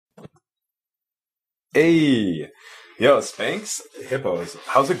Hey, yo, Spanx, Hippos,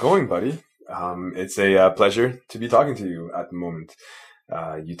 how's it going, buddy? It's a pleasure to be talking to you at the moment.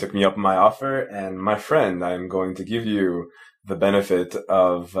 You took me up on my offer, and my friend, I'm going to give you the benefit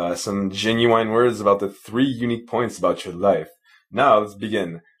of some genuine words about the three unique points about your life. Now, let's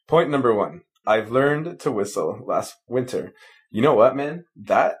begin. Point number one. I've learned to whistle last winter. You know what, man?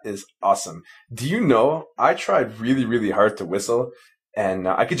 That is awesome. Do you know I tried really, really hard to whistle, and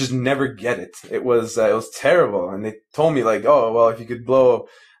I could just never get it. It was terrible. And they told me like, oh well, if you could blow,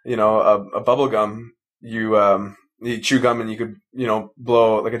 a bubble gum, you chew gum and you could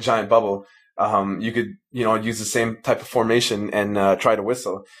blow like a giant bubble. You could use the same type of formation and try to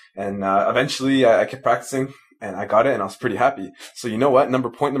whistle. And eventually, I kept practicing. And I got it, and I was pretty happy. So you know what?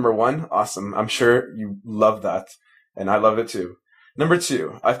 Point number one, awesome. I'm sure you love that, and I love it too. Number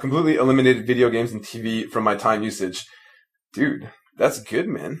two, I've completely eliminated video games and TV from my time usage. Dude, that's good,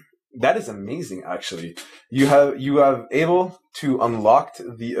 man. That is amazing, actually. You have able to unlocked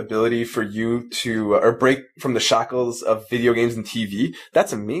the ability for you to or break from the shackles of video games and TV.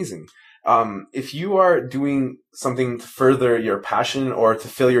 That's amazing. If you are doing something to further your passion or to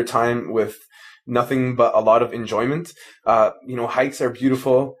fill your time with nothing but a lot of enjoyment, hikes are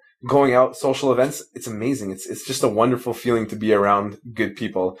beautiful. Going out, social events, it's amazing. It's just a wonderful feeling to be around good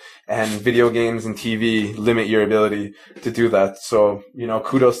people. And video games and TV limit your ability to do that. So,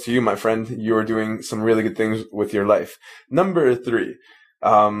 kudos to you, my friend. You are doing some really good things with your life. Number three,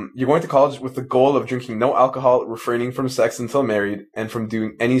 you're going to college with the goal of drinking no alcohol, refraining from sex until married, and from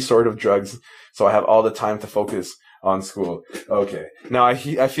doing any sort of drugs. So I have all the time to focus on school. Okay. Now I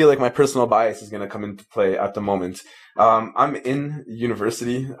feel like my personal bias is going to come into play at the moment. I'm in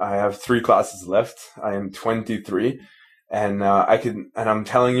university. I have 3 classes left. I am 23, and I'm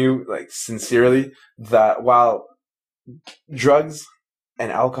telling you, like, sincerely, that while drugs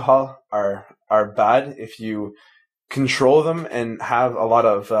and alcohol are bad, if you control them and have a lot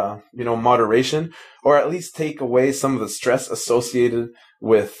of moderation, or at least take away some of the stress associated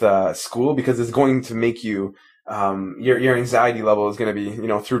with school, because it's going to make you your anxiety level is going to be,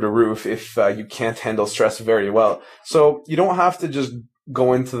 through the roof if you can't handle stress very well. So you don't have to just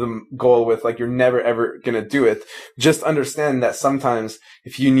go into the goal with like you're never ever going to do it. Just understand that sometimes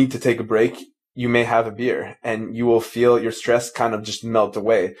if you need to take a break, you may have a beer and you will feel your stress kind of just melt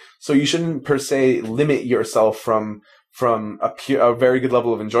away. So you shouldn't per se limit yourself from a very good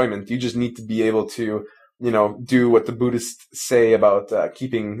level of enjoyment. You just need to be able to do what the Buddhists say about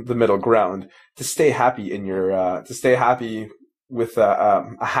keeping the middle ground, to stay happy in your, to stay happy with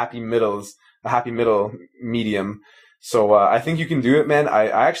a happy middle medium. So I think you can do it, man. I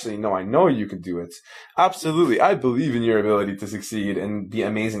actually know, I know you can do it. Absolutely. I believe in your ability to succeed and be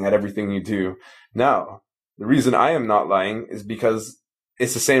amazing at everything you do. Now, the reason I am not lying is because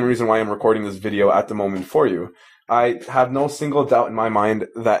it's the same reason why I'm recording this video at the moment for you. I have no single doubt in my mind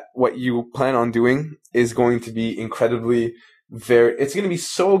that what you plan on doing is going to be it's going to be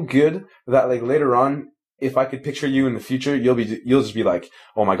so good that like later on, if I could picture you in the future, you'll just be like,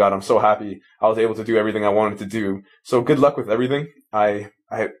 oh my God, I'm so happy I was able to do everything I wanted to do. So good luck with everything. I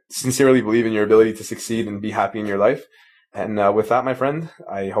sincerely believe in your ability to succeed and be happy in your life. And with that, my friend,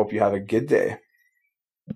 I hope you have a good day.